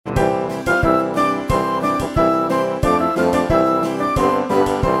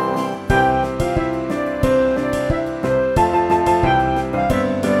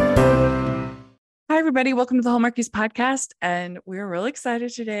everybody. Welcome to the Hallmarkies podcast. And we're really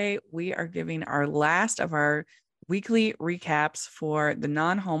excited today. We are giving our last of our weekly recaps for the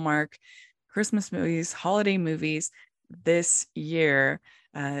non-Hallmark Christmas movies, holiday movies this year.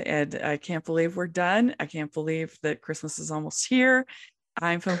 And I can't believe we're done. I can't believe that Christmas is almost here.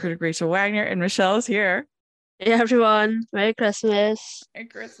 I'm film critic Rachel Wagner, and Michelle is here. Hey everyone, Merry Christmas. Merry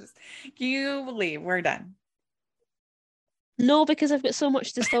Christmas. Can you believe we're done? No, because I've got so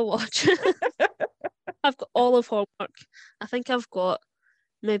much to still watch. I've got all of Hallmark. I think I've got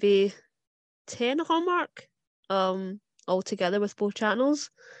maybe 10 Hallmark all together with both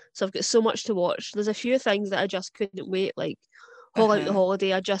channels. So I've got so much to watch. There's a few things that I just couldn't wait, like All Out the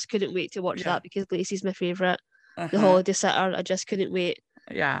Holiday. I just couldn't wait to watch that because Lacey's my favourite. The Holiday Sitter, I just couldn't wait.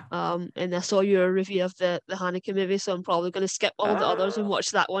 Yeah. And I saw your review of the Hanukkah movie, so I'm probably going to skip all the others and watch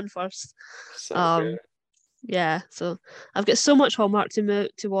that one first. So good. Yeah, so I've got so much Hallmark to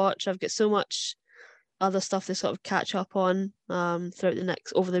watch. I've got so much other stuff to sort of catch up on throughout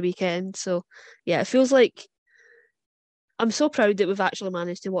over the weekend. So yeah, it feels like I'm so proud that we've actually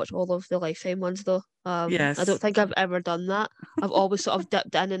managed to watch all of the Lifetime ones though. Yes. I don't think I've ever done that. I've always sort of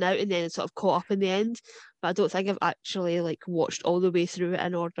dipped in and out and then sort of caught up in the end. But I don't think I've actually like watched all the way through it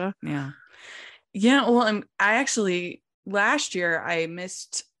in order. Yeah. Well, I actually last year I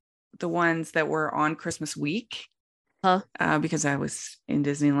missed the ones that were on Christmas week because I was in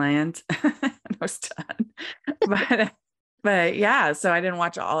Disneyland and I was done. But yeah, so I didn't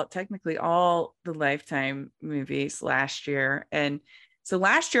watch technically all the Lifetime movies last year. And so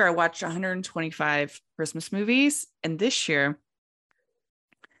last year I watched 125 Christmas movies, and this year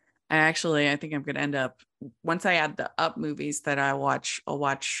I think I'm going to end up, once I add the Up movies that I'll watch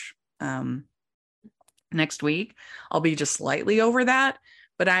next week, I'll be just slightly over that.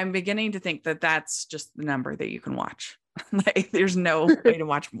 But I'm beginning to think that that's just the number that you can watch. Like, there's no way to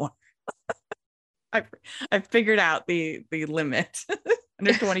watch more. I've figured out the limit.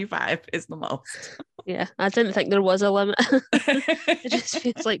 125 is the most. Yeah, I didn't think there was a limit. It just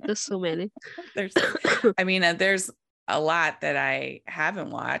feels like there's so many. There's a lot that I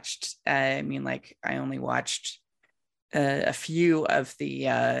haven't watched. I only watched a few of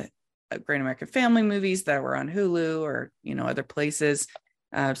the Great American Family movies that were on Hulu or other places.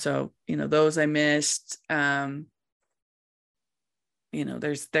 So those I missed. There's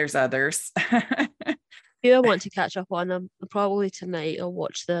others. I want to catch up on them. Probably tonight I'll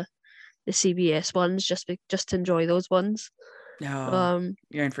watch the CBS ones just to enjoy those ones. No,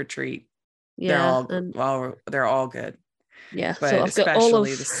 you're in for a treat. Yeah, they're all good. Yeah, but so I've got all of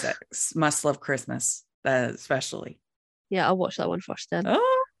the Must Love Christmas, especially. Yeah, I'll watch that one first then.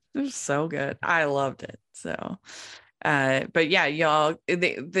 Oh, it was so good. I loved it. So, but yeah, y'all,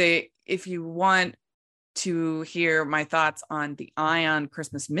 if you want to hear my thoughts on the Ion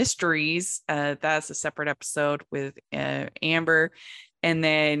Christmas Mysteries, that's a separate episode with Amber, and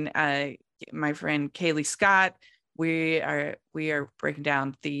then my friend Kaylee Scott. We are breaking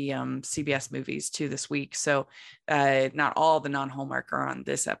down the CBS movies too this week. So not all the non-Hallmark are on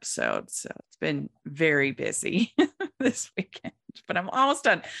this episode. So it's been very busy this weekend, but I'm almost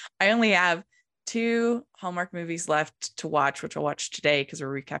done. I only have 2 Hallmark movies left to watch, which I'll watch today because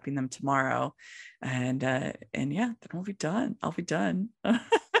we're recapping them tomorrow. And yeah, then we'll be done. I'll be done.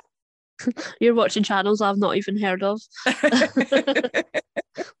 You're watching channels I've not even heard of. It's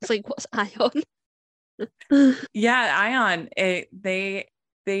like, what's Ion? Yeah, Ion.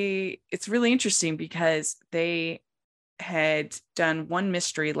 It's really interesting because they had done one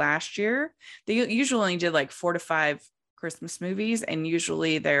mystery last year. They usually only did like 4 to 5 Christmas movies, and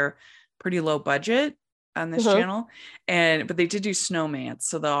usually they're pretty low budget on this channel. But they did do Snowmance,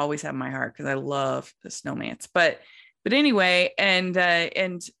 so they'll always have my heart because I love the Snowmance. But anyway, I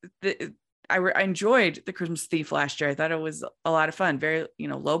enjoyed The Christmas Thief last year. I thought it was a lot of fun. Very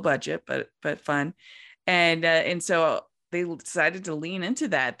low budget, but fun. And so they decided to lean into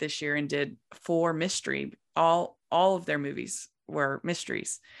that this year and did 4 mystery. All of their movies were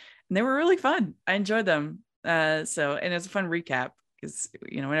mysteries, and they were really fun. I enjoyed them. And it's a fun recap because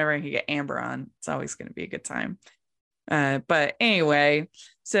whenever I can get Amber on, it's always going to be a good time. But anyway,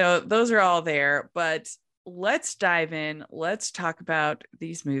 so those are all there. But let's dive in. Let's talk about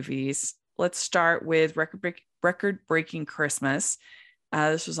these movies. Let's start with Record-Breaking Christmas.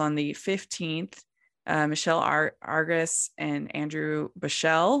 This was on the 15th. Michelle Argus and Andrew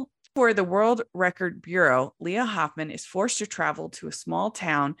Bichelle. For the World Record Bureau, Leah Hoffman is forced to travel to a small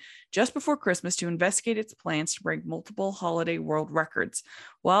town just before Christmas to investigate its plans to break multiple holiday world records.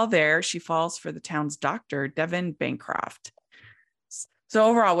 While there, she falls for the town's doctor, Devin Bancroft. So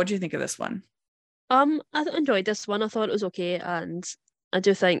overall, what do you think of this one? I enjoyed this one. I thought it was okay, and I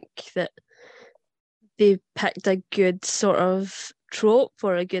do think that they picked a good sort of trope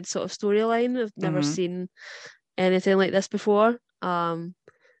or a good sort of storyline. I've never Mm-hmm. seen anything like this before.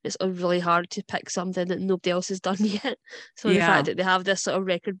 It's really hard to pick something that nobody else has done yet. So the fact Yeah. that they have this sort of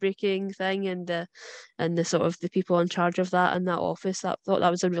record-breaking thing and the sort of the people in charge of that in that office, that thought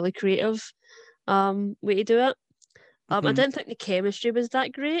that was a really creative way to do it. I Mm-hmm. didn't think the chemistry was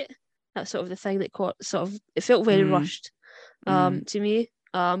that great. That's sort of the thing that caught sort of it felt very Mm-hmm. rushed to me.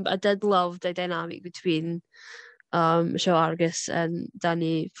 But I did love the dynamic between Michelle Argus and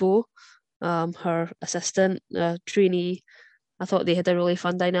Danny Vo, her assistant, trainee. I thought they had a really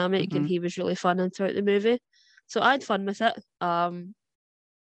fun dynamic and Mm-hmm. he was really fun and throughout the movie. So I had fun with it.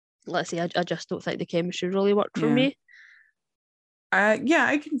 Let's see, I just don't think the chemistry really worked for Yeah. me. Yeah,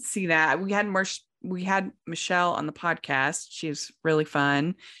 I can see that. We had Michelle on the podcast. She was really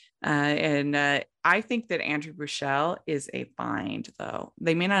fun. And I think that Andrew Rochelle is a find, though.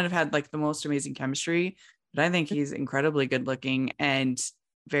 They may not have had like the most amazing chemistry, but I think he's incredibly good looking and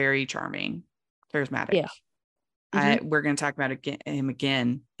very charming, charismatic. Yeah. Mm-hmm. We're going to talk about him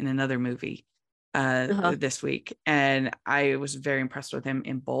again in another movie Uh-huh. this week. And I was very impressed with him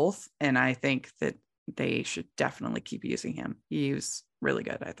in both. And I think that they should definitely keep using him. He was really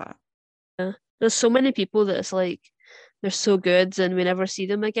good, I thought. Yeah. There's so many people that it's like they're so good and we never see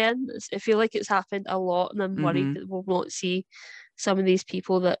them again. I feel like it's happened a lot, and I'm worried Mm-hmm. that we'll not see some of these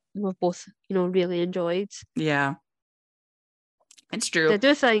people that we've both, really enjoyed. Yeah, it's true. I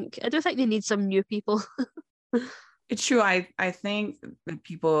do think they need some new people. It's true. I think that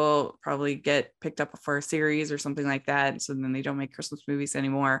people probably get picked up for a series or something like that, so then they don't make Christmas movies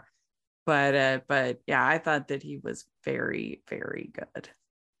anymore. But yeah, I thought that he was very, very good.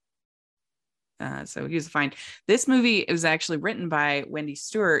 So he was fine. This movie was actually written by Wendy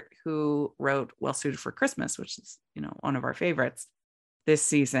Stewart, who wrote Well Suited for Christmas, which is one of our favorites this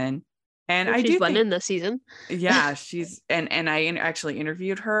season. And I She's do think, winning this season. yeah, she's and I actually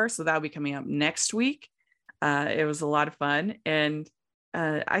interviewed her, so that'll be coming up next week. It was a lot of fun, and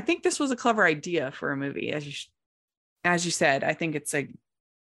I think this was a clever idea for a movie, as you said. I think it's like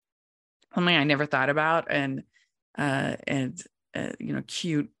something I never thought about, and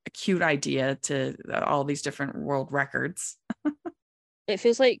cute idea to all these different world records. It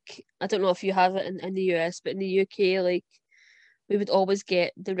feels like, I don't know if you have it in the US, but in the UK, like we would always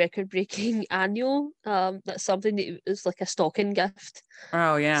get the record breaking annual. That's something that is like a stocking gift.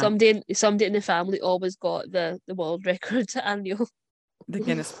 Oh yeah, Somebody in the family always got the world record annual. the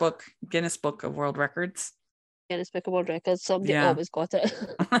Guinness Book of World Records. Guinness Book of World Records. Somebody Yeah. always got it.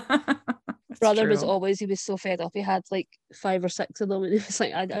 That's Brother true. he was so fed up. He had like 5 or 6 of them, and he was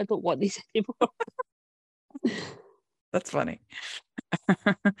like, I don't want these anymore. That's funny.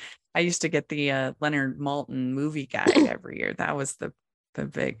 I used to get the Leonard Maltin movie guide every year. That was the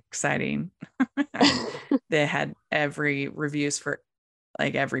big exciting. They had every reviews for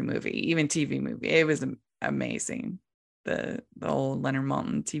like every movie, even TV movie. It was amazing. The old Leonard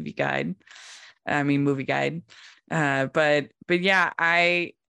Maltin TV guide. I mean movie guide. But yeah,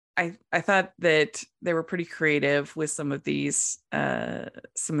 I thought that they were pretty creative with some of these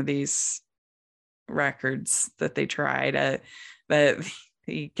records that they tried. The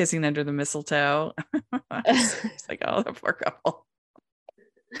kissing under the mistletoe. It's like, oh, the poor couple.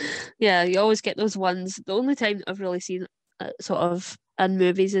 Yeah, you always get those ones. The only time I've really seen sort of in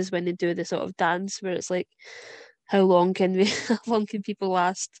movies is when they do the sort of dance where it's like, how long can how long can people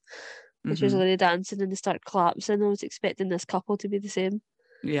last? It's Mm-hmm. usually they dancing and they start collapsing. I was expecting this couple to be the same.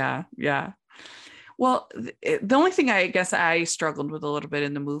 Yeah. Well, the only thing I guess I struggled with a little bit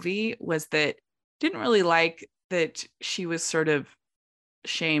in the movie was that didn't really like that she was sort of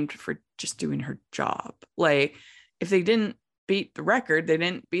shamed for just doing her job. Like if they didn't beat the record, they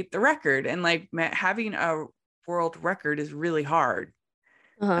didn't beat the record. And like having a world record is really hard.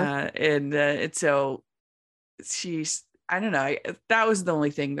 Uh-huh. And so she's, I don't know. That was the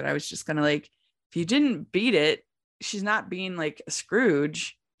only thing that I was just kind of like, if you didn't beat it, she's not being like a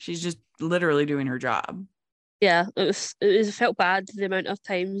Scrooge. She's just literally doing her job. Yeah, it felt bad the amount of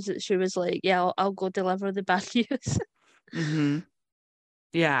times that she was like, yeah, I'll go deliver the bad news. Mm-hmm.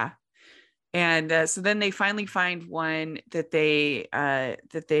 Yeah. And so then they finally find one that they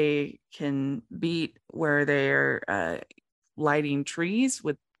can beat, where they're lighting trees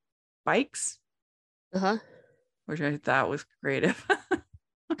with bikes, Uh-huh. which I thought was creative.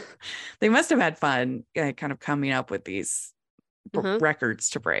 They must have had fun kind of coming up with these Uh-huh. records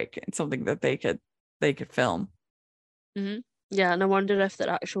to break, and something that they could film. Mm-hmm. Yeah, and I wonder if they're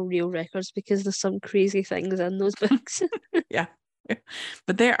actual real records because there's some crazy things in those books. Yeah.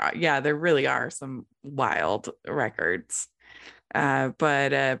 But there really are some wild records.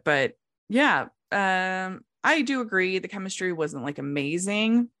 But yeah, I do agree the chemistry wasn't like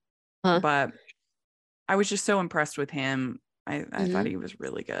amazing, Huh. but I was just so impressed with him. I thought Hmm. he was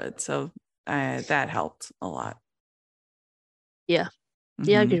really good. So that helped a lot. Yeah.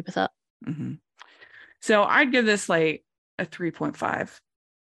 Yeah, I Hmm. agree with that. Hmm. So I'd give this like a 3.5.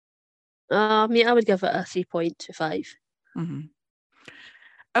 Yeah, I would give it a 3.25. Hmm.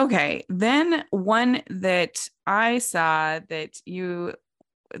 Okay, then one that I saw that you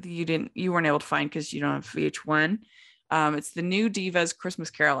weren't able to find because you don't have VH1. It's the new Divas Christmas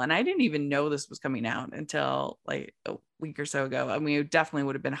Carol, and I didn't even know this was coming out until like a week or so ago. I mean, it definitely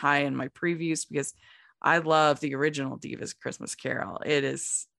would have been high in my previews because I love the original Divas Christmas Carol. It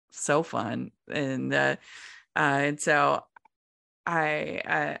is so fun, and so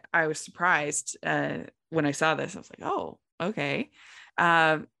I was surprised when I saw this. I was like, oh, okay.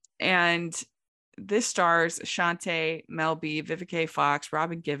 And this stars Shantae, Mel B, Vivica A. Fox,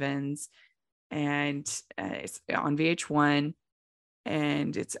 Robin Givens, and it's on VH1.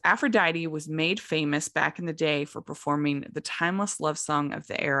 And it's Aphrodite was made famous back in the day for performing the timeless love song of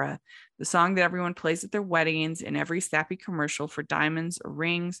the era, the song that everyone plays at their weddings, in every sappy commercial for diamonds or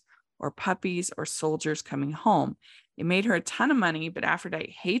rings or puppies or soldiers coming home. It made her a ton of money, but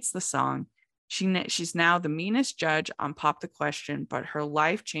Aphrodite hates the song. She's now the meanest judge on Pop the Question, but her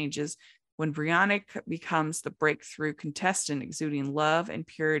life changes when Brianna becomes the breakthrough contestant exuding love and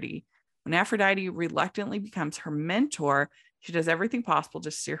purity. When Aphrodite reluctantly becomes her mentor, she does everything possible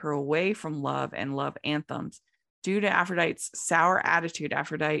to steer her away from love and love anthems. Due to Aphrodite's sour attitude,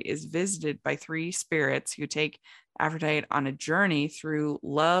 Aphrodite is visited by three spirits who take Aphrodite on a journey through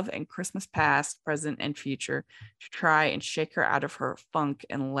love and Christmas past, present, and future to try and shake her out of her funk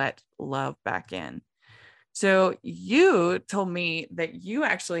and let love back in. So you told me that you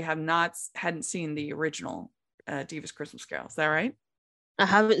actually hadn't seen the original Divas Christmas Carol. Is that right? I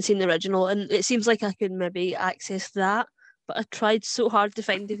haven't seen the original, and it seems like I could maybe access that, but I tried so hard to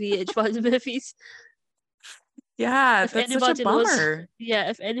find the VH1 movies. Yeah, If that's such a anybody knows, bummer. yeah,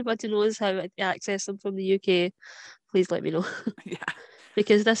 if anybody knows how to access them from the UK, please let me know Yeah.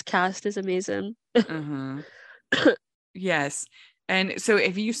 because this cast is amazing. Uh-huh. Yes. And so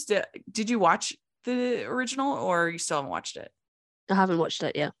if you still did you watch the original or you still haven't watched it? I haven't watched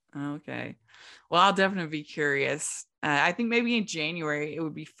it yet. Okay. Well, I'll definitely be curious. I think maybe in January it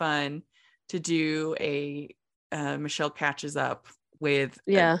would be fun to do a Michelle catches up with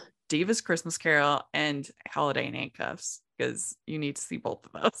Yeah, Diva's Christmas Carol and Holiday in Handcuffs because you need to see both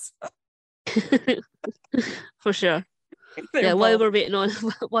of those. for sure. They're Yeah, both. while we're waiting on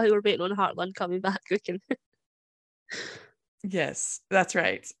Heartland coming back, we can. Yes, that's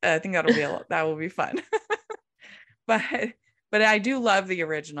right. I think that will be fun. but but I do love the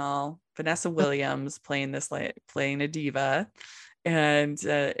original Vanessa Williams playing a diva, and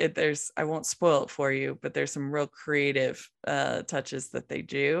there's I won't spoil it for you, but there's some real creative touches that they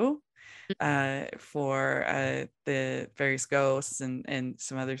do for the various ghosts and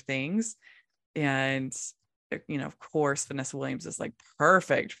some other things, and of course Vanessa Williams is like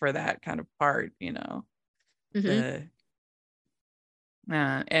perfect for that kind of part, Hmm. the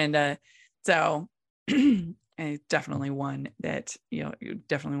and so it's definitely one that you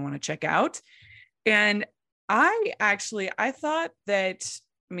definitely want to check out. And I thought that,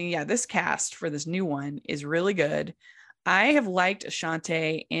 I mean, yeah, this cast for this new one is really good. I have liked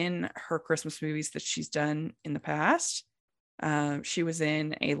Ashante in her Christmas movies that she's done in the past. She was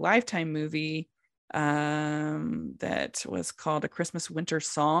in a Lifetime movie that was called A Christmas Winter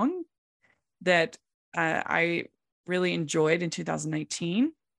Song that I really enjoyed in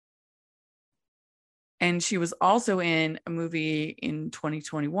 2019. And she was also in a movie in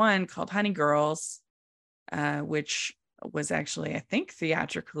 2021 called Honey Girls, which was actually, I think,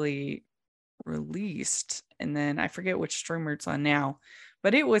 theatrically released. And then I forget which streamer it's on now,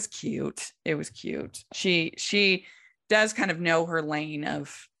 but it was cute. It was cute. She does kind of know her lane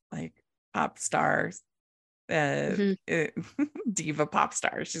of like pop stars, Hmm. diva pop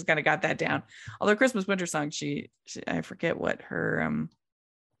stars. She's kind of got that down. Although Christmas Winter Song, she I forget what her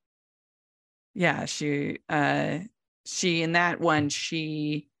yeah, she in that one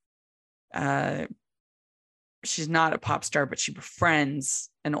uh she's not a pop star, but she befriends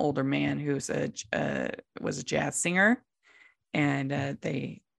an older man who's was a jazz singer, and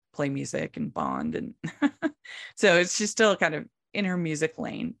they play music and bond, and so she's still kind of in her music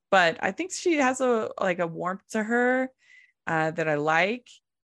lane, but I think she has a warmth to her that I like,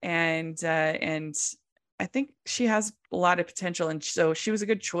 and I think she has a lot of potential, and so she was a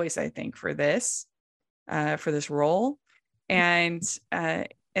good choice, I think, for this role. And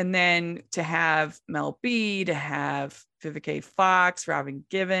and then to have Mel B, to have Vivica A. Fox, Robin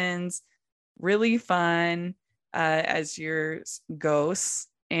Givens, really fun as your ghosts,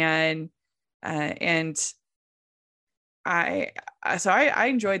 and I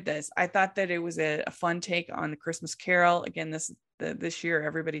enjoyed this. I thought that it was a fun take on the Christmas Carol. Again, this year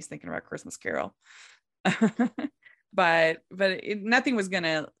everybody's thinking about Christmas Carol. but nothing was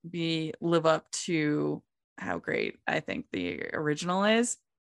gonna live up to how great I think the original is,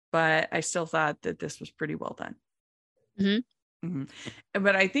 but I still thought that this was pretty well done.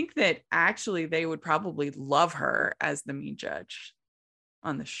 But I think that actually they would probably love her as the mean judge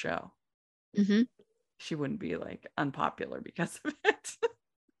on the show. She wouldn't be like unpopular because of it.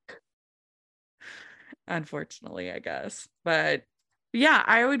 Unfortunately, I guess. But yeah,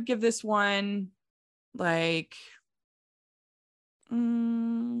 I would give this one like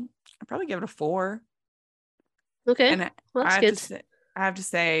I'd probably give it a 4. Okay. And I have to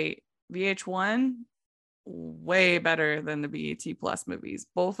say VH1 way better than the BET Plus movies.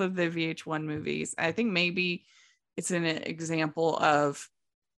 Both of the VH1 movies. I think maybe it's an example of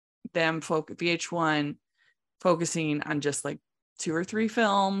them VH1 focusing on just like 2 or 3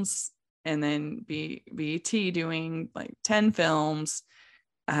 films, and then BET doing like 10 films,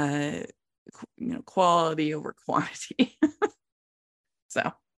 quality over quantity.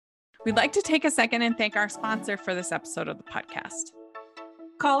 So we'd like to take a second and thank our sponsor for this episode of the podcast.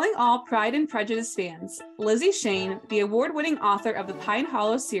 Calling all Pride and Prejudice fans, Lizzie Shane, the award-winning author of the Pine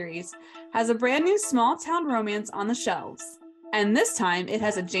Hollow series, has a brand new small town romance on the shelves. And this time it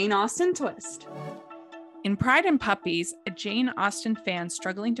has a Jane Austen twist. In Pride and Puppies, a Jane Austen fan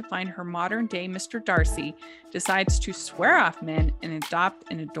struggling to find her modern-day Mr. Darcy decides to swear off men and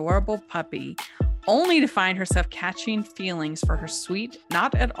adopt an adorable puppy, only to find herself catching feelings for her sweet,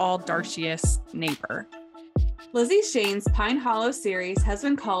 not at all Darcy-esque neighbor. Lizzie Shane's Pine Hollow series has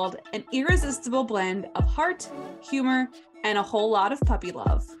been called an irresistible blend of heart, humor, and a whole lot of puppy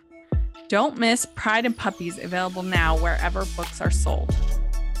love. Don't miss Pride and Puppies, available now wherever books are sold.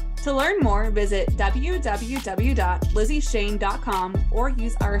 To learn more, visit www.lizzieshane.com or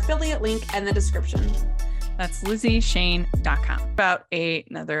use our affiliate link in the description. That's lizzieshane.com. About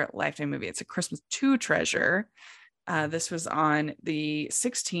another Lifetime movie. It's A Christmas to Treasure. This was on the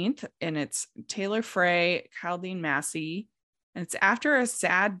 16th, and it's Taylor Frey, Kyle Dean Massey. And it's after a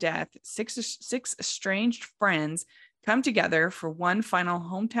sad death, six estranged friends come together for one final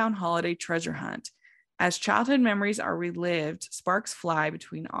hometown holiday treasure hunt. As childhood memories are relived, sparks fly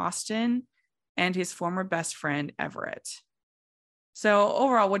between Austen and his former best friend, Everett. So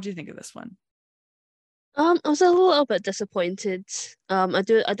overall, what do you think of this one? I was a little bit disappointed. I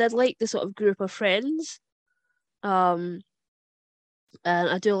did like the sort of group of friends. And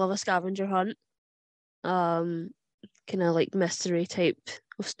I do love a scavenger hunt. Kind of like mystery type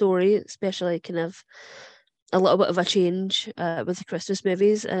of story, especially kind of a little bit of a change with the Christmas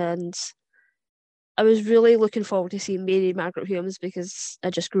movies. And I was really looking forward to seeing Mary Margaret Humes because I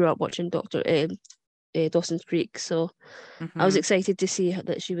just grew up watching Dawson's Creek, so I was excited to see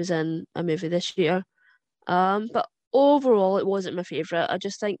that she was in a movie this year. But overall, it wasn't my favourite. I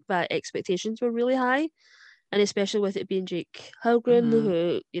just think my expectations were really high, and especially with it being Jake Hallgren,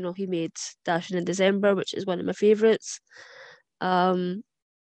 who he made Dashing in December, which is one of my favourites.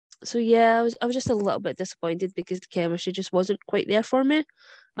 So yeah, I was just a little bit disappointed because the chemistry just wasn't quite there for me,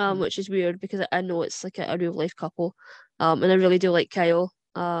 which is weird because I know it's like a real life couple, and I really do like Kyle.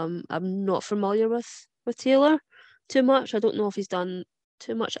 I'm not familiar with Taylor too much. I don't know if he's done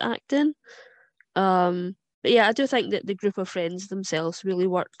too much acting. But yeah, I do think that the group of friends themselves really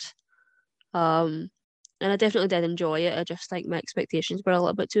worked. And I definitely did enjoy it. I just think my expectations were a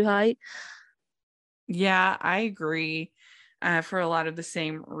little bit too high. Yeah, I agree. For a lot of the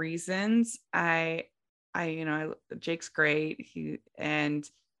same reasons. Jake's great.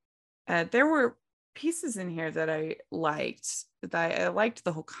 There were pieces in here that I liked. I liked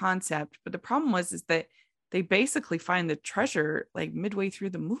the whole concept, but the problem is that they basically find the treasure like midway through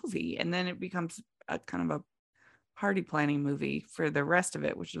the movie, and then it becomes a kind of a party planning movie for the rest of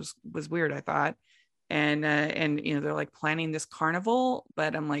it, which was weird, I thought. And they're like planning this carnival,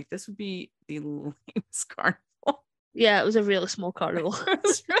 but I'm like, this would be the lamest carnival. Yeah, it was a really small carnival. It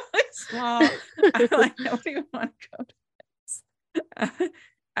was really small. I like nobody would want to go to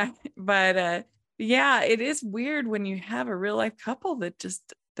this. But yeah, it is weird when you have a real life couple that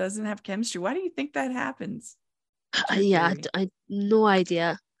just doesn't have chemistry. Why do you think that happens? Yeah, I no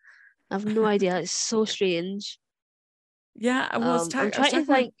idea. I have no idea. It's so strange. Yeah, I'm trying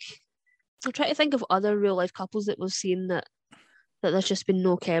to think of other real life couples that we've seen that there's just been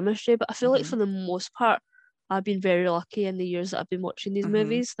no chemistry. But I feel like for the most part, I've been very lucky in the years that I've been watching these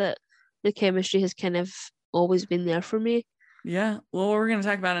movies that the chemistry has kind of always been there for me. Yeah. Well, we're going to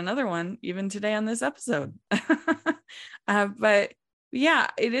talk about another one even today on this episode. But yeah,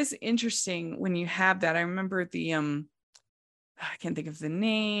 it is interesting when you have that. I remember I can't think of the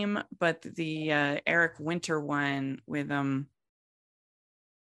name, but the Eric Winter one with it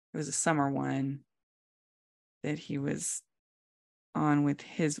was a summer one that he was on with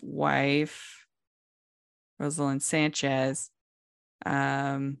his wife, Rosalind Sanchez.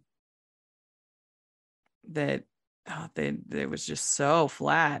 That it was just so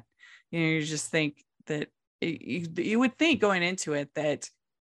flat. You just think that you would think going into it that,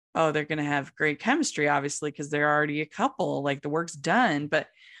 oh, they're going to have great chemistry, obviously, because they're already a couple, like the work's done. But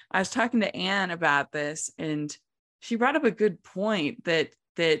I was talking to Anne about this, and she brought up a good point that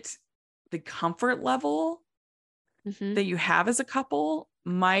the comfort level that you have as a couple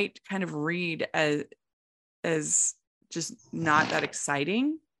might kind of read as just not that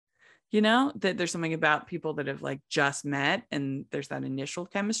exciting. That there's something about people that have like just met and there's that initial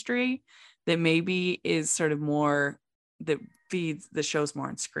chemistry that maybe is sort of more that feeds the shows more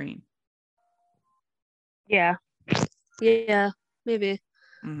on screen. Yeah, maybe.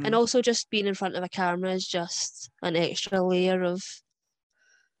 Mm-hmm. And also just being in front of a camera is just an extra layer of,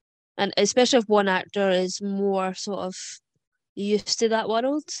 and especially if one actor is more sort of used to that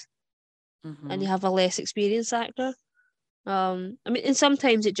world, and you have a less experienced actor. I mean, and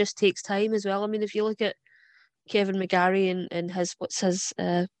sometimes it just takes time as well. I mean, if you look at Kevin McGarry and his, what's his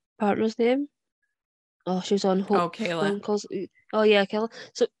partner's name? Oh, she was on Hope. Kayla. Oh yeah, Kayla.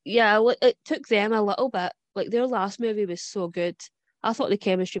 So yeah, it took them a little bit. Like their last movie was so good. I thought the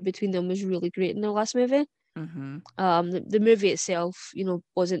chemistry between them was really great in their last movie. The movie itself,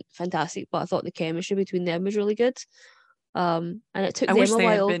 wasn't fantastic, but I thought the chemistry between them was really good. And it took them a while. I wish they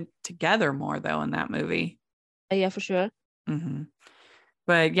had been together more though in that movie. Yeah, for sure.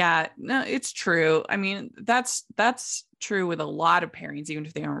 But yeah, no, it's true. I mean, that's true with a lot of pairings, even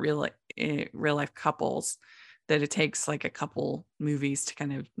if they aren't real life couples, that it takes like a couple movies to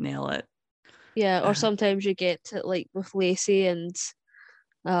kind of nail it. Yeah, or sometimes you get to, like with Lacey and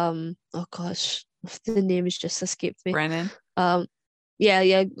oh gosh, the name has just escaped me. Brennan.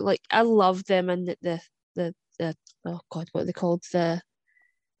 Yeah, like I love them and the oh god, what are they called?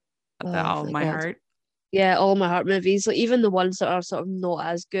 All My Heart. Yeah, All My Heart movies, like even the ones that are sort of not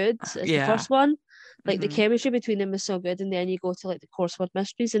as good as the first one, like the chemistry between them is so good, and then you go to like the Corswood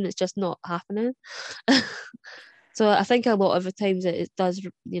Mysteries and it's just not happening. So I think a lot of the times it does,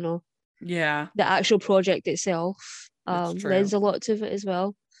 the actual project itself lends a lot to it as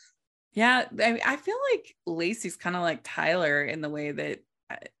well. Yeah, I feel like Lacey's kind of like Tyler in the way that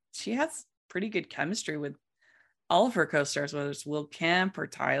she has pretty good chemistry with all of her co-stars, whether it's Will Kemp or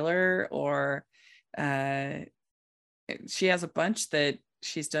Tyler, or she has a bunch that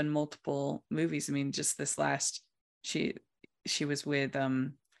she's done multiple movies. I mean, just this last, she was with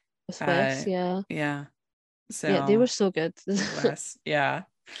Wes, yeah. So yeah, they were so good. Wes, yeah.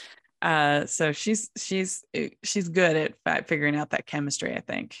 So she's good at figuring out that chemistry, I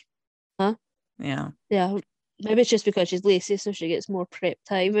think. Huh? Yeah. Maybe it's just because she's Lacey, so she gets more prep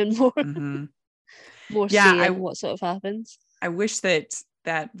time and more more say in what sort of happens. I wish that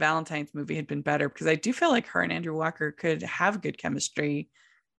Valentine's movie had been better, because I do feel like her and Andrew Walker could have good chemistry.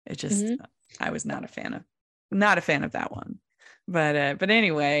 It just I was not a fan of that one. But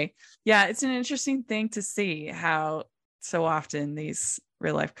anyway, yeah, it's an interesting thing to see how so often these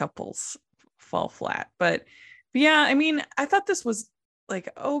real life couples fall flat. But yeah, I mean, I thought this was like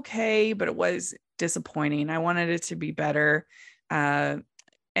okay, but it was disappointing. I wanted it to be better. And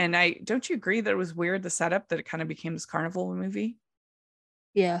don't you agree that it was weird, the setup, that it kind of became this carnival movie?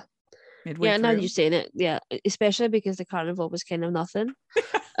 Yeah. Midway through. Now you're saying it, yeah, especially because the carnival was kind of nothing.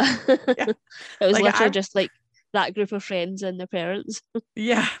 It was like literally just like that group of friends and their parents.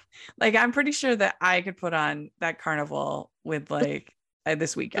 Yeah, like I'm pretty sure that I could put on that carnival with like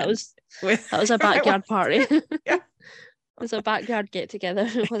this weekend. That was a backyard party. Yeah. It was a backyard get together.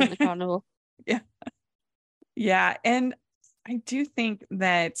 It wasn't a carnival. Yeah, and I do think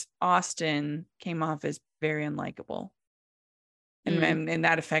that Austin came off as very unlikable. And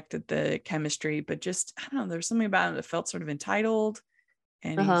that affected the chemistry, but just, I don't know, there's something about him that felt sort of entitled,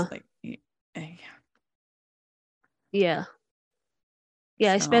 and he's like, yeah, so.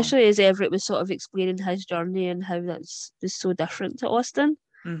 Especially as Everett was sort of explaining his journey and how that's so different to Austin.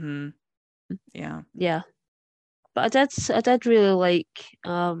 Yeah, but I did really like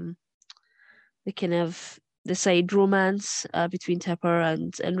the kind of the side romance between Tipper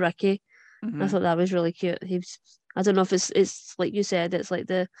and Ricky. I thought that was really cute. I don't know if it's like you said, it's like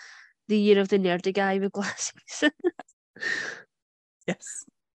the year of the nerdy guy with glasses. Yes.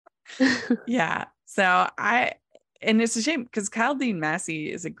 Yeah. So and it's a shame because Kyle Dean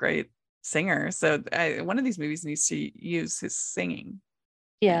Massey is a great singer. So one of these movies needs to use his singing.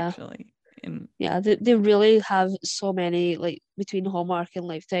 Yeah. Actually. Yeah, they really have so many, like between Hallmark and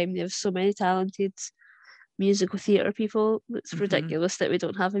Lifetime, they have so many talented musical theatre people. It's ridiculous that we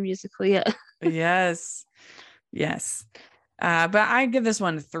don't have a musical yet. Yes. But I give this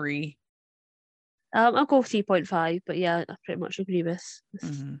one a 3. I'll go 3.5, but yeah, I pretty much agree with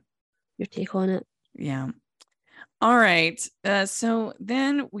your take on it. Yeah. All right. So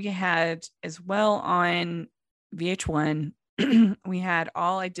then we had as well on VH1, we had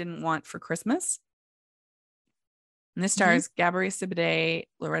All I Didn't Want for Christmas. And this stars Gabrielle Sidibe,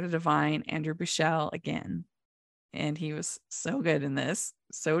 Loretta Devine, Andrew Buchel again. And he was so good in this.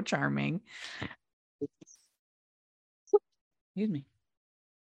 So charming. Excuse me.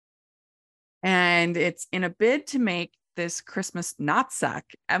 And it's in a bid to make this Christmas not suck,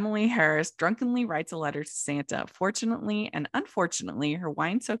 Emily Harris drunkenly writes a letter to Santa. Fortunately and unfortunately, her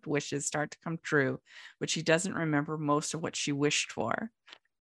wine-soaked wishes start to come true, but she doesn't remember most of what she wished for.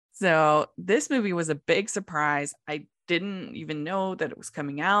 So this movie was a big surprise. I didn't even know that it was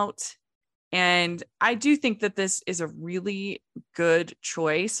coming out. And I do think that this is a really good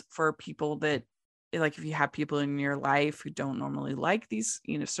choice for people that, like, if you have people in your life who don't normally like these,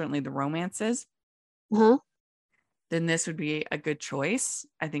 certainly the romances, then this would be a good choice.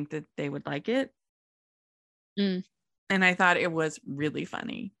 I think that they would like it. And I thought it was really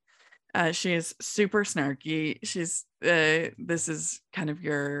funny. She is super snarky. She's this is kind of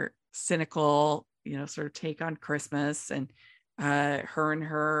your cynical, sort of take on Christmas. And her and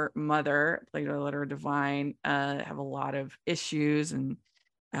her mother, played by Loretta Devine, have a lot of issues. And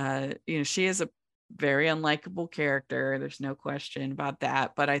she is a very unlikable character. There's no question about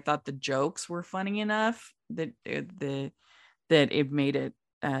that. But I thought the jokes were funny enough that it made it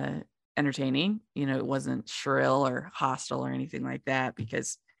entertaining. It wasn't shrill or hostile or anything like that,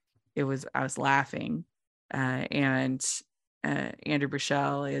 because I was laughing. And Andrew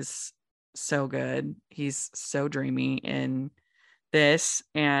Buchel is so good. He's so dreamy in this,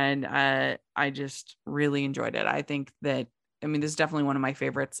 and I just really enjoyed it. I think that, this is definitely one of my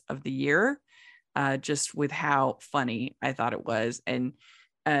favorites of the year, just with how funny I thought it was. And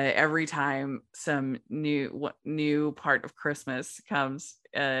every time some new part of Christmas comes,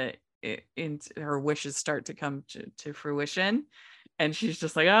 into her wishes start to come to fruition, and she's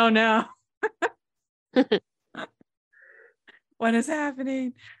just like, oh no. What is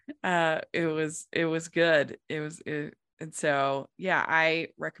happening? It was good. And so, yeah, I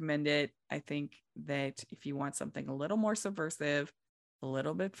recommend it. I think that if you want something a little more subversive, a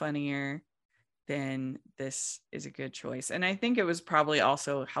little bit funnier, then this is a good choice. And I think it was probably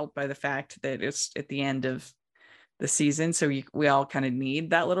also helped by the fact that it's at the end of the season. So we all kind of need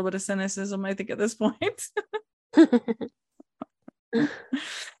that little bit of cynicism, I think, at this point.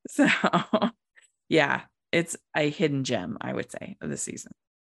 So, yeah, it's a hidden gem, I would say, of the season.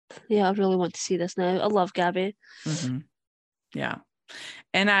 Yeah, I really want to see this now. I love Gabby. Yeah.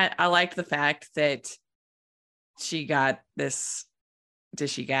 And I liked the fact that she got this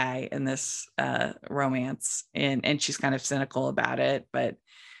dishy guy in this romance, and she's kind of cynical about it, but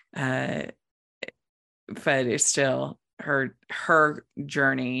it's still her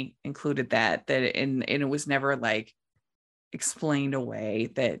journey included that and it was never like explained away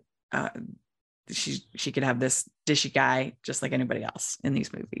that she could have this dishy guy just like anybody else in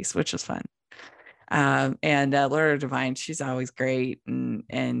these movies, which was fun. And Loretta Devine, she's always great, and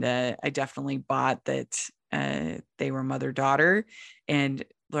I definitely bought that they were mother-daughter, and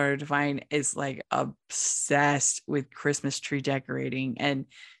Loretta Devine is like obsessed with Christmas tree decorating, and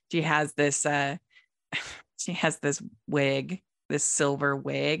she has this wig, this silver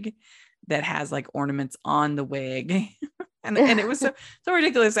wig that has like ornaments on the wig. and it was so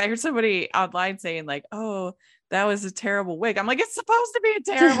ridiculous. I heard somebody online saying like, oh, that was a terrible wig. I'm like, it's supposed to be a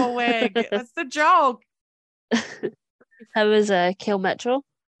terrible wig. That's the joke. How was Kale Mitchell?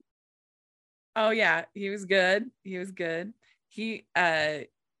 Oh yeah, he was good. He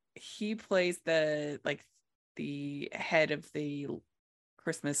plays the head of the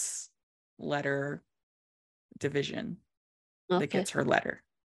Christmas letter division that gets her letter.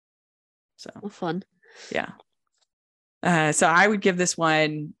 So fun. Yeah. So I would give this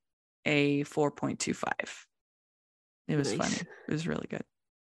one a 4.25. It was funny. It was really good.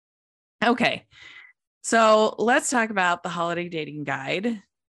 Okay. So let's talk about the holiday dating guide.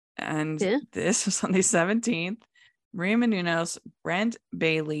 And this was on the 17th. Maria Menounos, Brent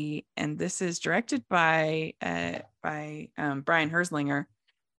Bailey, and this is directed by Brian Herzlinger,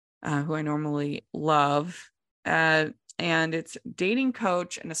 who I normally love. And and it's dating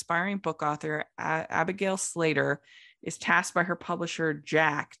coach and aspiring book author Abigail Slater is tasked by her publisher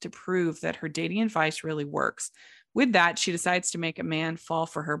Jack to prove that her dating advice really works. With that, she decides to make a man fall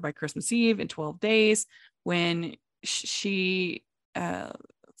for her by Christmas Eve in 12 days when she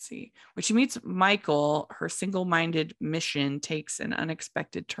when she meets Michael, her single-minded mission takes an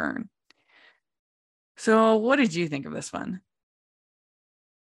unexpected turn. So what did you think of this one?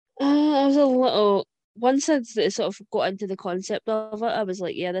 I was a little, once I sort of got into the concept of it, I was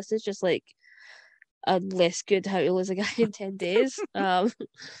like, yeah, this is just like a less good How to Lose a Guy in 10 Days. I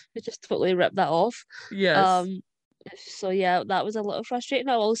just totally ripped that off. Yes. So yeah, that was a little frustrating.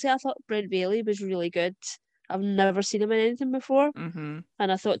 I will say I thought Brent Bailey was really good. I've never seen him in anything before. Mm-hmm.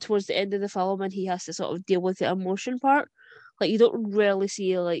 And I thought towards the end of the film, when he has to sort of deal with the emotion part, like you don't rarely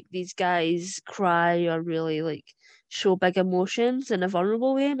see like these guys cry or really like show big emotions in a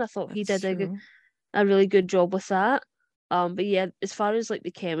vulnerable way. And I thought he That's did true. a really good job with that. But yeah, as far as like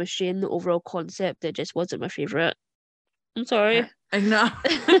the chemistry and the overall concept, it just wasn't my favorite. I'm sorry. I know.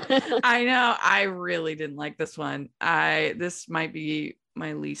 I know. I really didn't like this one. This might be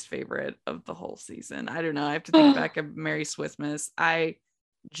my least favorite of the whole season. I don't know. I have to think back of Merry Swithmas.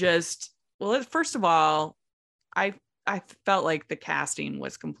 First of all, I felt like the casting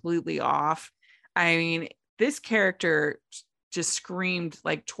was completely off. I mean, this character just screamed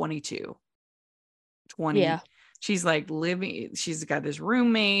like 22. 20. Yeah. She's like living, she's got this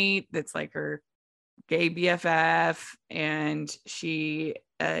roommate that's like her gay BFF, and she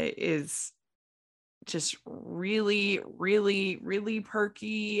is just really, really, really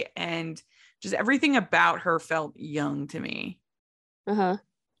perky, and just everything about her felt young to me. Uh-huh.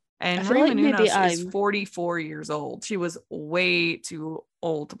 And I feel Maria like maybe Menounos is I'm 44 years old. She was way too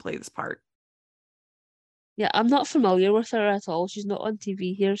old to play this part. Yeah, I'm not familiar with her at all. She's not on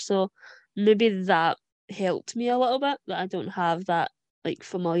TV here, so maybe that helped me a little bit that I don't have that like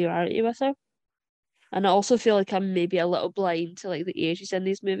familiarity with her. And I also feel like I'm maybe a little blind to like the ages in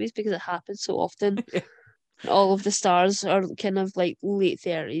these movies because it happens so often. All of the stars are kind of like late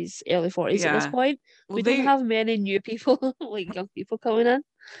 30s, early 40s at this Yeah. point. Well, We don't have many new people, like young people coming in.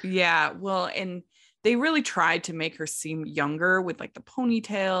 Yeah, well, and they really tried to make her seem younger with like the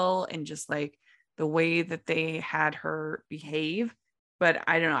ponytail and just like the way that they had her behave. But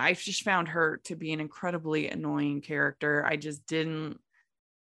I don't know. I just found her to be an incredibly annoying character. I didn't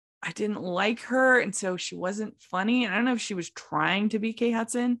like her. And so she wasn't funny. And I don't know if she was trying to be Kate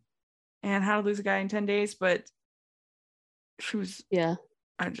Hudson and How to Lose a Guy in 10 Days, but she was, Yeah.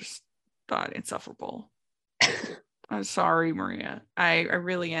 I just thought insufferable. I'm sorry, Maria. I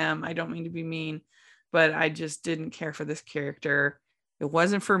really am. I don't mean to be mean, but I just didn't care for this character. It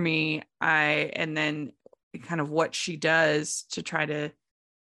wasn't for me. And then kind of what she does to try to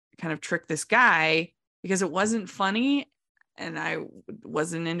kind of trick this guy, because it wasn't funny and I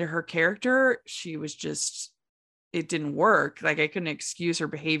wasn't into her character. She was just, it didn't work. Like I couldn't excuse her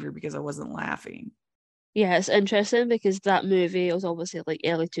behavior because I wasn't laughing. Yeah, it's interesting because that movie was obviously like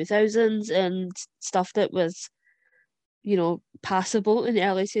early 2000s and stuff that was, passable in the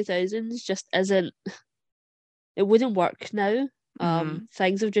early 2000s just isn't, it wouldn't work now.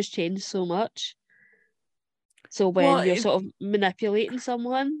 Things have just changed so much. So when you're sort of manipulating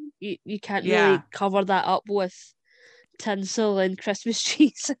someone, you can't really cover that up with tinsel and Christmas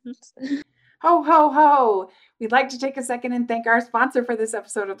trees. Ho, ho, ho. We'd like to take a second and thank our sponsor for this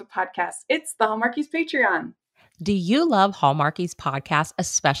episode of the podcast. It's the Hallmarkies Patreon. Do you love Hallmarkies podcast,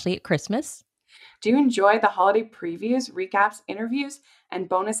 especially at Christmas? Do you enjoy the holiday previews, recaps, interviews, and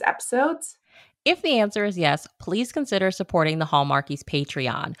bonus episodes? If the answer is yes, please consider supporting the Hallmarkies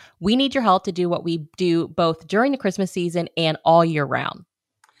Patreon. We need your help to do what we do both during the Christmas season and all year round.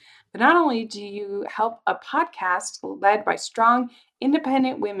 But not only do you help a podcast led by strong,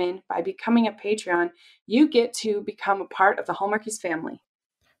 independent women by becoming a Patreon, you get to become a part of the Hallmarkies family.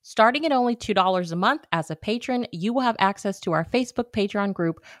 Starting at only $2 a month as a patron, you will have access to our Facebook Patreon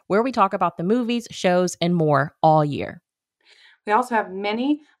group where we talk about the movies, shows, and more all year. We also have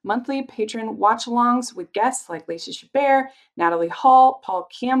many monthly patron watch-alongs with guests like Lacey Chabert, Natalie Hall, Paul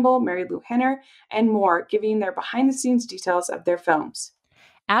Campbell, Mary Lou Henner, and more, giving their behind-the-scenes details of their films.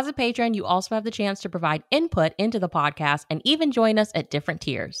 As a patron, you also have the chance to provide input into the podcast and even join us at different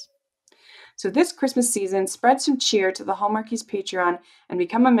tiers. So this Christmas season, spread some cheer to the Hallmarkies Patreon and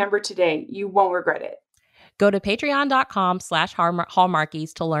become a member today. You won't regret it. Go to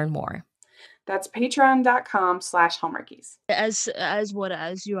patreon.com/Hallmarkies to learn more. That's patreon.com/Hallmarkies. It is what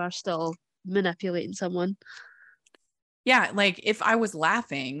it is. You are still manipulating someone. Yeah, like if I was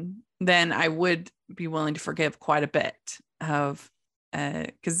laughing, then I would be willing to forgive quite a bit of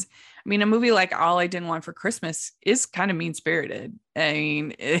Because I mean, a movie like All I Didn't Want for Christmas is kind of mean spirited. I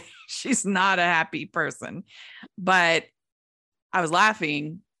mean, she's not a happy person, but I was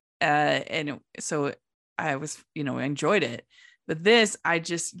laughing, so I was, enjoyed it. But this, I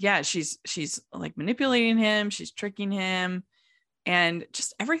just, yeah, she's like manipulating him, she's tricking him, and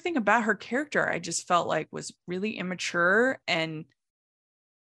just everything about her character, I just felt like was really immature, and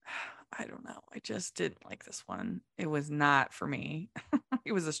I don't know, I just didn't like this one. It was not for me.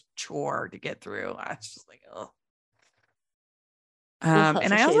 It was a chore to get through. I was just like, oh.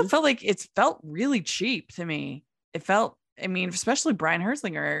 And I also felt like it felt really cheap to me. It felt, I mean, especially Brian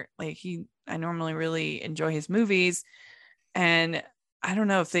Herzlinger, like I normally really enjoy his movies, and I don't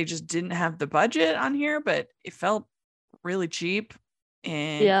know if they just didn't have the budget on here, but it felt really cheap.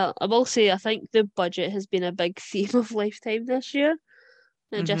 And yeah, I will say I think the budget has been a big theme of Lifetime this year.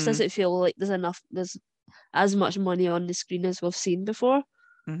 It just doesn't feel like there's as much money on the screen as we've seen before.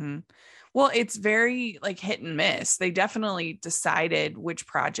 Well, it's very like hit and miss. They definitely decided which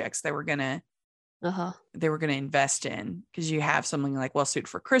projects they were gonna invest in, because you have something like Well Suited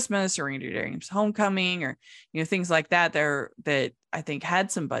for Christmas, or Randy Darium's Homecoming, or things like that there that I think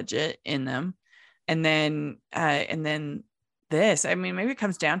had some budget in them. And then this, I mean, maybe it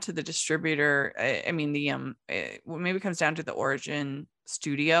comes down to the distributor. Maybe it comes down to the origin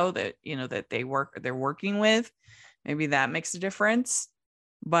studio that that they're working with. Maybe that makes a difference.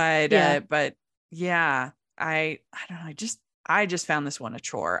 But yeah, I don't know. I just found this one a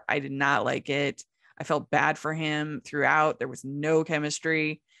chore. I did not like it. I felt bad for him throughout. There was no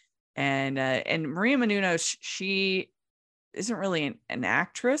chemistry, and Maria Menounos, she isn't really an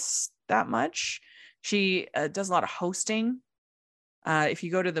actress that much. She does a lot of hosting. If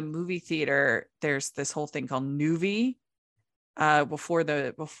you go to the movie theater, there's this whole thing called Nuvi. Before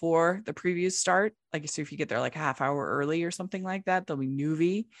the previews start, like, so if you get there like a half hour early or something like that, there'll be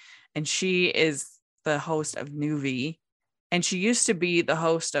Nuvi, and she is the host of Nuvi, and she used to be the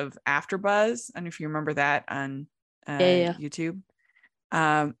host of AfterBuzz. I don't know if you remember that on YouTube.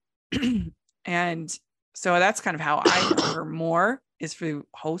 And so that's kind of how I know her more, is through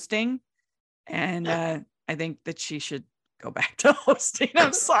hosting, and I think that she should go back to hosting.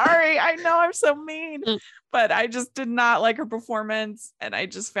 I'm sorry. I know I'm so mean, but I just did not like her performance, and I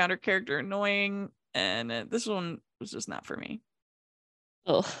just found her character annoying, and this one was just not for me.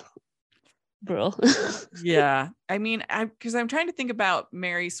 Oh, bro. Yeah. I mean, because I'm trying to think about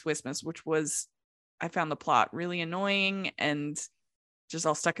Merry Swissmas, which was, I found the plot really annoying and just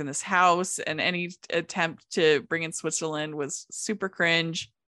all stuck in this house, and any attempt to bring in Switzerland was super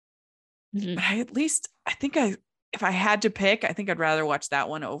cringe. But I think if I had to pick, I think I'd rather watch that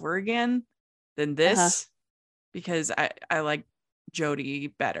one over again than this, because I like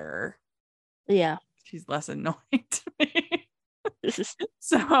Jodie better. Yeah. She's less annoying to me.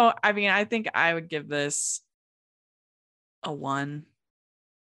 So, I mean, I think I would give this a 1.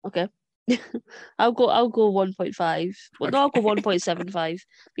 Okay. I'll go 1.5. Well, no, I'll go 1.75,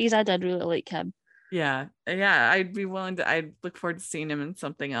 because I did really like him. Yeah. I'd look forward to seeing him in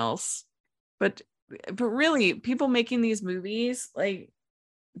something else. But really, people making these movies, like,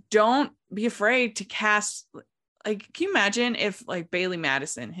 don't be afraid to cast. Like, can you imagine if like Bailey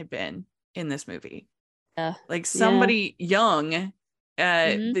Madison had been in this movie? Yeah. Like somebody young,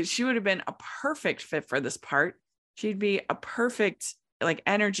 that she would have been a perfect fit for this part. She'd be a perfect like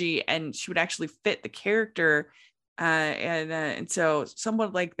energy, and she would actually fit the character. And so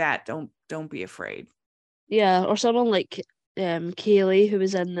someone like that, don't be afraid. Yeah, or someone like Kaylee, who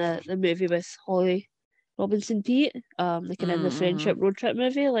was in the movie with Holly Robinson Pete, like in the Friendship Road Trip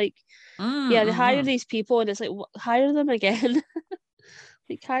movie. Like, yeah, they hire these people, and it's like, hire them again.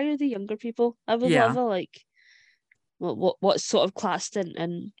 Like, hire the younger people. I would love a like, what's sort of classed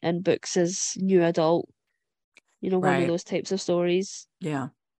in books as new adult. One of those types of stories. Yeah,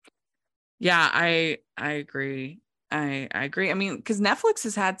 I agree. I agree. I mean, because Netflix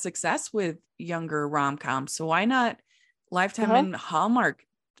has had success with younger rom-coms, so why not Lifetime and Hallmark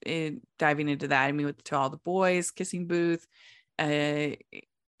diving into that? I mean, with To All the Boys, Kissing Booth, they've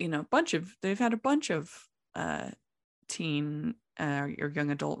had a bunch of teen or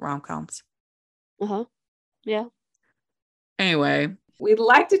young adult rom-coms. Yeah. Anyway, we'd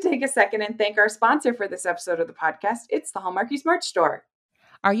like to take a second and thank our sponsor for this episode of the podcast. It's the Hallmarkies merch store.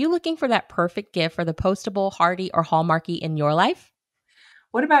 Are you looking for that perfect gift for the postable, Hardy, or Hallmarky in your life?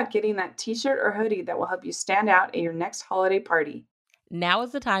 What about getting that t-shirt or hoodie that will help you stand out at your next holiday party? Now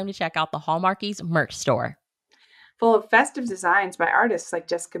is the time to check out the Hallmarkies merch store. Full of festive designs by artists like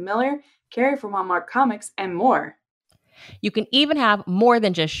Jessica Miller, Carrie from Hallmark Comics, and more. You can even have more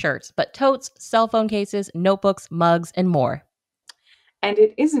than just shirts, but totes, cell phone cases, notebooks, mugs, and more. And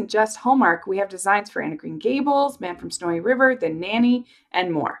it isn't just Hallmark. We have designs for Anna Green Gables, Man from Snowy River, The Nanny,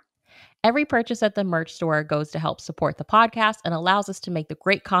 and more. Every purchase at the merch store goes to help support the podcast and allows us to make the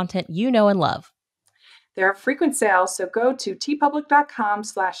great content you know and love. There are frequent sales, so go to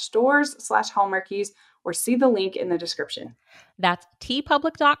tpublic.com/stores/Hallmarkies or see the link in the description. That's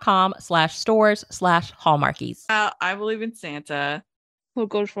tpublic.com/stores/Hallmarkies. I believe in Santa. We'll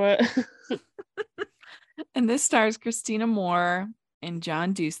go for it. And this stars Christina Moore and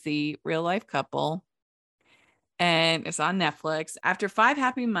John Ducey, real life couple. And it's on Netflix. After 5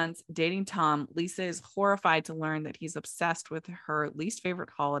 happy months dating Tom, Lisa is horrified to learn that he's obsessed with her least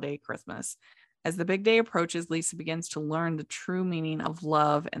favorite holiday, Christmas. As the big day approaches, Lisa begins to learn the true meaning of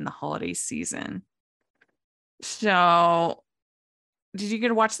love in the holiday season. So, did you get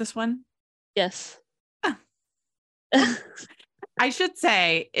to watch this one? Yes. I should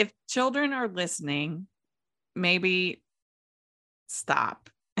say, if children are listening, maybe stop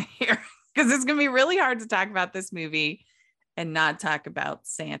here, because it's going to be really hard to talk about this movie and not talk about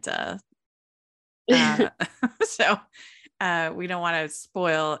Santa. So we don't want to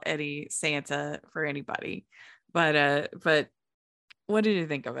spoil any Santa for anybody, but what did you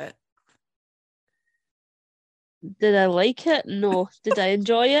think of it? Did I like it? No. Did I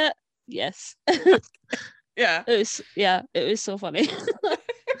enjoy it? Yes. Yeah. It was so funny.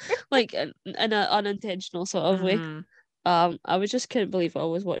 Like in an unintentional sort of way. I just couldn't believe what I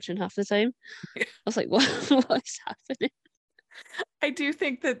was watching half the time. I was like, what is happening? I do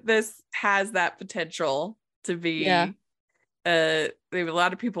think that this has that potential to be. There were a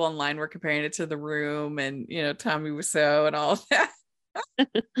lot of people online were comparing it to The Room and Tommy Wiseau and all of that.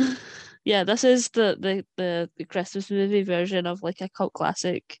 Yeah, this is the Christmas movie version of like a cult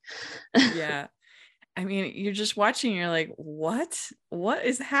classic. Yeah. I mean, you're just watching, you're like, what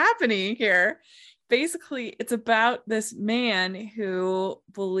is happening here? Basically, it's about this man who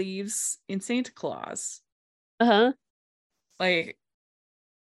believes in Santa Claus. Like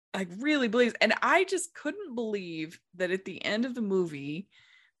really believes. And I just couldn't believe that at the end of the movie,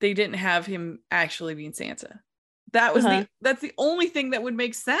 they didn't have him actually being Santa. That was that's the only thing that would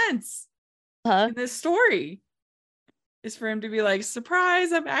make sense in this story, is for him to be like,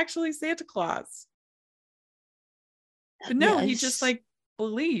 surprise, I'm actually Santa Claus. But no, he just like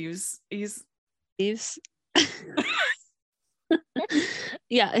believes he's.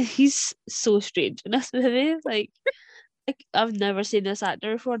 Yeah, he's so strange in this movie. Like I've never seen this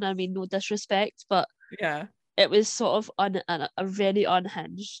actor before, and I mean no disrespect, but yeah, it was sort of a very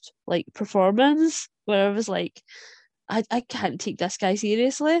unhinged like performance where I was like, I can't take this guy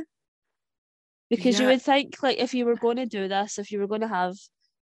seriously. Because you would think, like, if you were going to do this, if you were going to have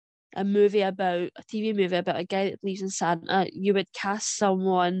a TV movie about a guy that believes in Santa, you would cast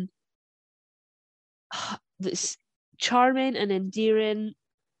someone that's charming and endearing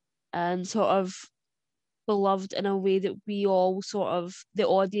and sort of beloved in a way that we all sort of, the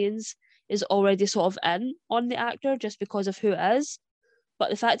audience is already sort of in on the actor just because of who it is. But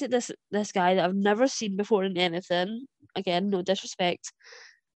the fact that this guy that I've never seen before in anything, again, no disrespect,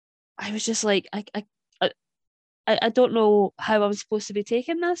 I was just like, I don't know how I'm supposed to be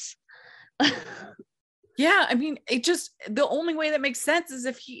taking this. Yeah, I mean, the only way that makes sense is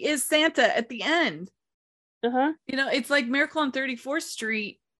if he is Santa at the end. It's like Miracle on 34th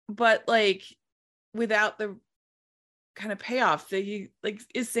Street, but like without the kind of payoff that he like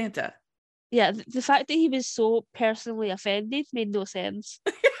is Santa. Yeah, the fact that he was so personally offended made no sense.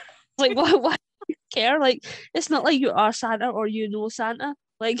 Like, why do you care? Like, it's not like you are Santa or you know Santa.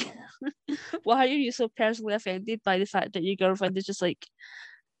 Like, why are you so personally offended by the fact that your girlfriend is just like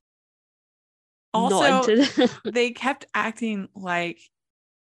also not into they kept acting like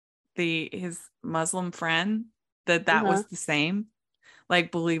his Muslim friend that was the same,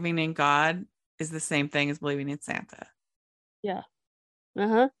 like believing in God is the same thing as believing in Santa. Yeah.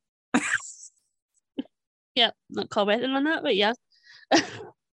 Yeah, not commenting on that, but yeah. It's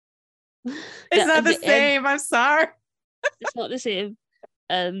not the same. I'm sorry. It's not the same.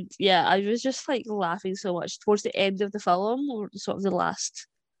 And yeah, I was just like laughing so much towards the end of the film, or sort of the last,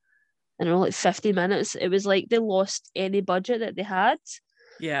 I don't know, like 50 minutes. It was like they lost any budget that they had.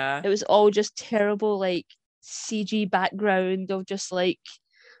 Yeah. It was all just terrible, like CG background of just like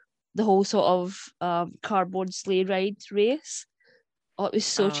the whole sort of cardboard sleigh ride race. Oh, it was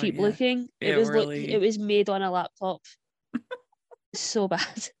so cheap looking. It was made on a laptop. So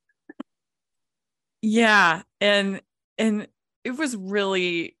bad. Yeah, and it was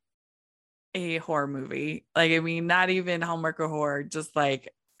really a horror movie. Like, I mean, not even Hallmark or horror, just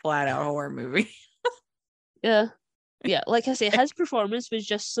like flat out horror movie. Yeah. Like I say, his performance was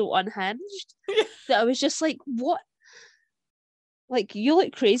just so unhinged that I was just like, what like, you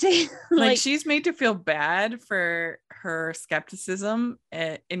look crazy. Like she's made to feel bad for her skepticism,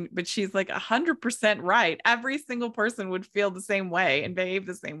 but she's like 100% right. Every single person would feel the same way and behave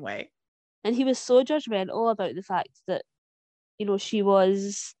the same way. And he was so judgmental about the fact that, you know, she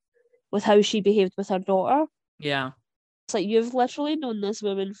was, with how she behaved with her daughter. Yeah. It's like, you've literally known this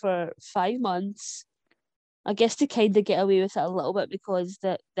woman for 5 months. I guess to kind of get away with it a little bit because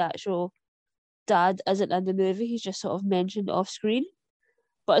the actual dad isn't in the movie. He's just sort of mentioned off screen.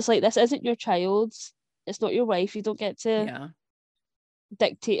 But it's like, this isn't your child. It's not your wife. You don't get to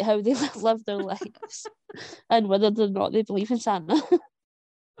dictate how they live their lives and whether or not they believe in Santa.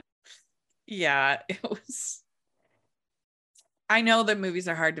 Yeah, it was. I know that movies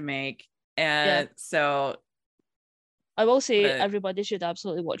are hard to make. So I will say everybody should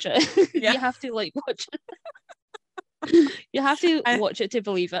absolutely watch it. Yeah. You have to like watch it. You have to watch it to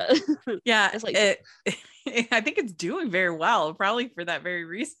believe it. Yeah, it's like I think it's doing very well, probably for that very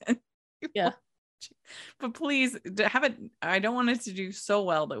reason. Yeah. But please have it. I don't want it to do so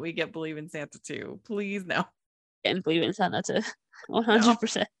well that we get Believe in Santa 2. Please, no. And Believe in Santa 2.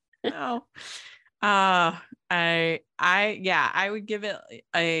 100%. No. I would give it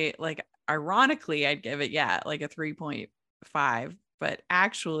ironically, I'd give it, like a 3.5, but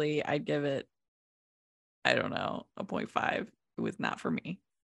actually I'd give it, I don't know, a 0.5. It was not for me.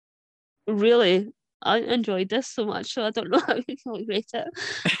 Really? I enjoyed this so much, so I don't know how you can rate it.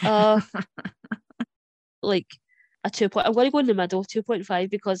 Like a 2. I'm going to go in the middle, 2.5,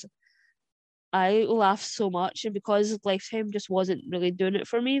 because I laughed so much, and because Lifetime just wasn't really doing it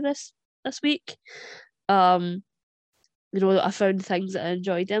for me this week. You know, I found things that I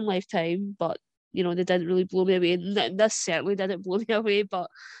enjoyed in Lifetime, but you know, they didn't really blow me away. And this certainly didn't blow me away, but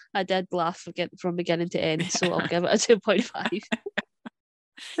I did laugh again from beginning to end. So I'll give it a 2.5.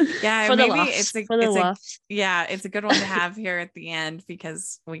 Yeah, for maybe the laughs, it's a good one to have here at the end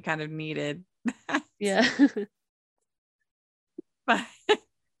because we kind of needed that. Yeah. But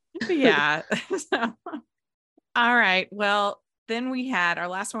yeah. So, all right. Well, then we had our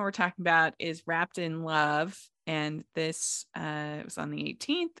last one we're talking about is Wrapped in Love. And this was on the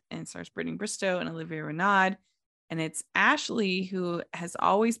 18th and stars Brittany Bristow and Olivia Renaud. And it's Ashley, who has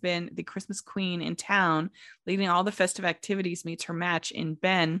always been the Christmas queen in town, leading all the festive activities, meets her match in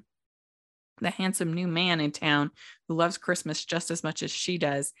Ben, the handsome new man in town who loves Christmas just as much as she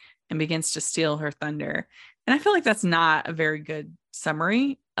does and begins to steal her thunder. And I feel like that's not a very good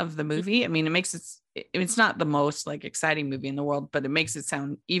summary of the movie. I mean, it's not the most like exciting movie in the world, but it makes it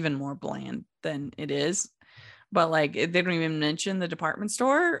sound even more bland than it is. But like they don't even mention the department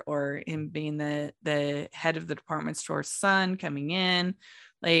store or him being the head of the department store's son coming in.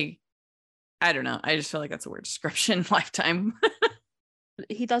 Like, I don't know. I just feel like that's a weird description. Lifetime.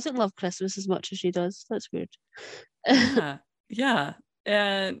 He doesn't love Christmas as much as she does. That's weird. Yeah.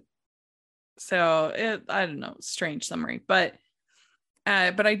 And so I don't know, strange summary, but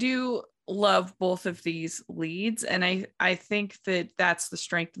I do love both of these leads, and I think that that's the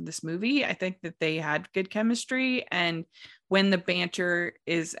strength of this movie. I think that they had good chemistry, and when the banter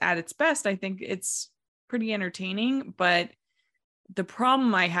is at its best, I think it's pretty entertaining. But the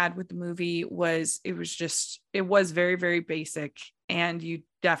problem I had with the movie was it was very, very basic, and you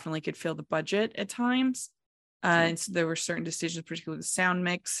definitely could feel the budget at times. And so there were certain decisions, particularly the sound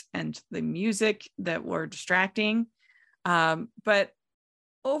mix and the music, that were distracting. But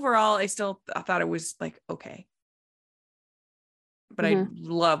overall, I thought it was like, okay. But I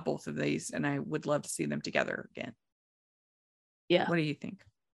love both of these, and I would love to see them together again. Yeah. What do you think?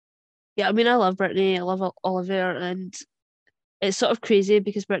 Yeah, I mean, I love Brittany. I love Olivia, and it's sort of crazy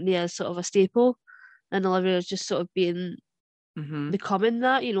because Brittany is sort of a staple, and Olivia is just sort of becoming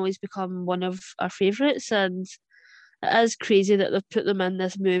that. You know, he's become one of our favorites, and it is crazy that they've put them in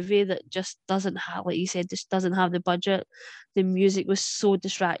this movie that just doesn't have, like you said, just doesn't have the budget. The music was so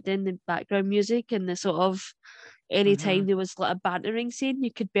distracting, the background music, and the sort of anytime there was like a bantering scene,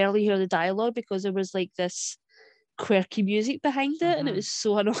 you could barely hear the dialogue because there was like this quirky music behind it, and it was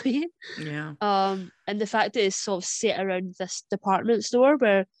so annoying. Yeah. And the fact that it's sort of set around this department store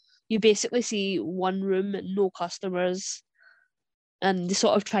where you basically see one room, no customers, and they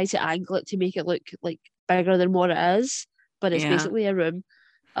sort of try to angle it to make it look like bigger than what it is, but it's basically a room.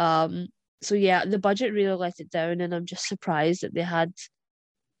 So yeah, the budget really let it down, and I'm just surprised that they had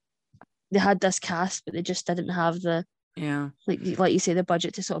this cast, but they just didn't have the like you say, the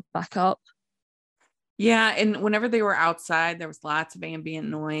budget to sort of back up. Yeah, and whenever they were outside, there was lots of ambient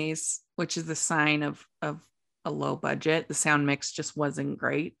noise, which is a sign of a low budget. The sound mix just wasn't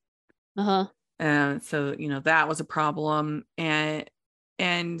great. So that was a problem, and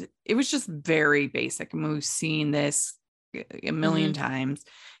it was just very basic. I mean, we've seen this a million times.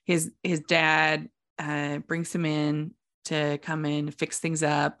 His dad brings him in to come in, fix things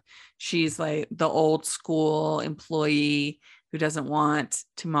up. She's like the old school employee who doesn't want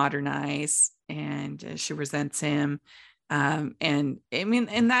to modernize, and she resents him. And I mean,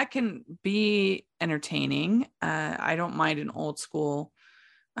 and that can be entertaining. I don't mind an old school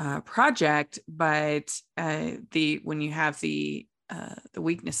project, but when you have the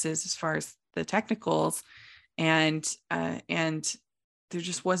weaknesses as far as the technicals, and there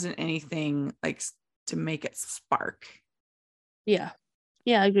just wasn't anything like to make it spark. Yeah,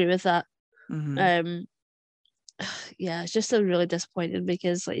 I agree with that. Mm-hmm. Yeah, it's just really disappointing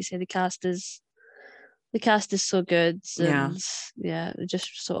because, like you say, the cast is so good, and it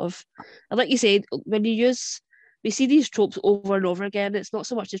just sort of, like you said, when we see these tropes over and over again. It's not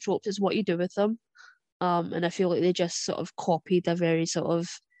so much the tropes; it's what you do with them. And I feel like they just sort of copied a very sort of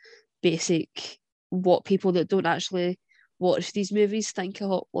basic, what people that don't actually watch these movies think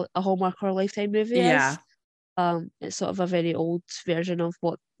a Hallmark or a Lifetime movie is. It's sort of a very old version of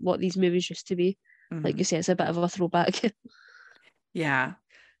what these movies used to be. Mm-hmm. Like you say, it's a bit of a throwback. Yeah,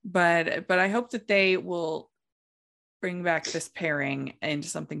 but I hope that they will bring back this pairing into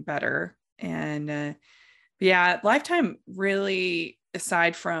something better. And Lifetime really,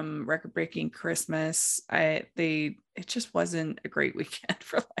 aside from Record Breaking Christmas, it just wasn't a great weekend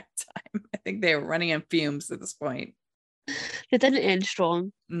for Lifetime. I think they were running on fumes at this point. It didn't end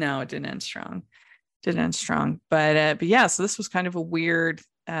strong. No, it didn't end strong. But yeah, so this was kind of a weird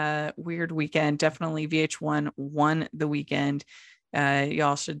weekend. Definitely VH1 won the weekend.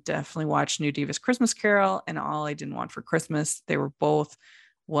 Y'all should definitely watch New Divas Christmas Carol and All I Didn't Want for Christmas. They were both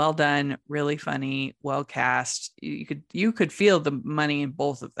well done, really funny, well cast. You could feel the money in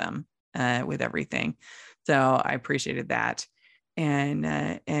both of them with everything. So I appreciated that.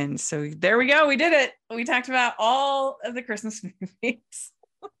 And so there we go. We did it. We talked about all of the Christmas movies.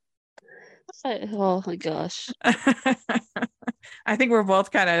 Oh my gosh. I think we're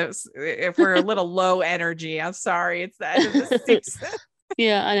both kind of, if we're a little low energy, I'm sorry. It's the end of the season.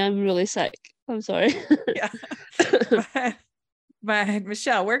 Yeah, and I'm really sick. I'm sorry. Yeah. But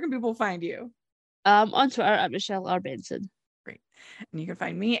Michelle, where can people find you? On Twitter at Michelle R. Benson. Great. And you can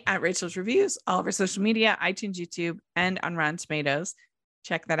find me at Rachel's Reviews, all over social media, iTunes, YouTube, and on Rotten Tomatoes.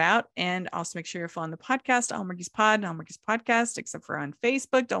 Check that out. And also make sure you're following the podcast, Hallmarkies Pod, Hallmarkies Podcast, except for on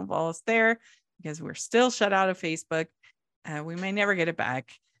Facebook. Don't follow us there because we're still shut out of Facebook. We may never get it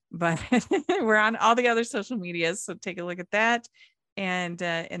back, but we're on all the other social medias. So take a look at that. And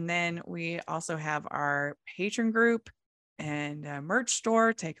then we also have our patron group and merch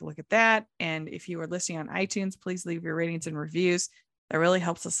store. Take a look at that. And if you are listening on iTunes, please leave your ratings and reviews. That really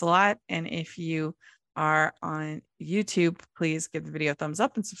helps us a lot. And if you are on YouTube, please give the video a thumbs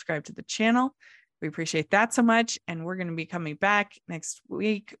up and subscribe to the channel. We appreciate that so much. And we're going to be coming back next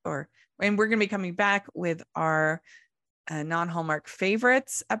week, and we're going to be coming back with our non-Hallmark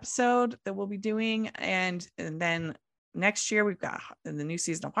favorites episode that we'll be doing. And then next year we've got the new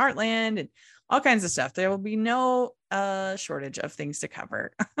season of Heartland and all kinds of stuff. There will be no shortage of things to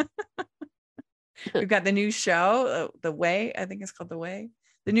cover. We've got the new show, The Way, I think it's called The Way,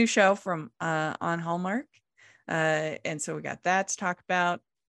 the new show from on Hallmark. And so we got that to talk about.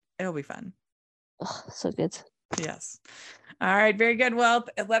 It'll be fun. Oh, so good. Yes. All right. Very good. Well,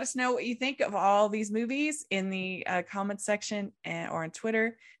 let us know what you think of all these movies in the comments section or on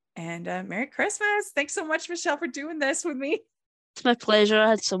Twitter. And Merry Christmas. Thanks so much, Michelle, for doing this with me. It's my pleasure. I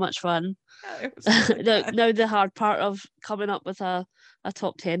had so much fun. It was really fun. Now the hard part of coming up with a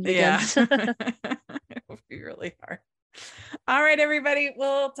top 10 begins. Yeah. It will be really hard. All right, everybody.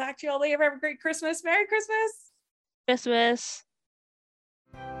 We'll talk to you all later. Have a great Christmas. Merry Christmas. Christmas.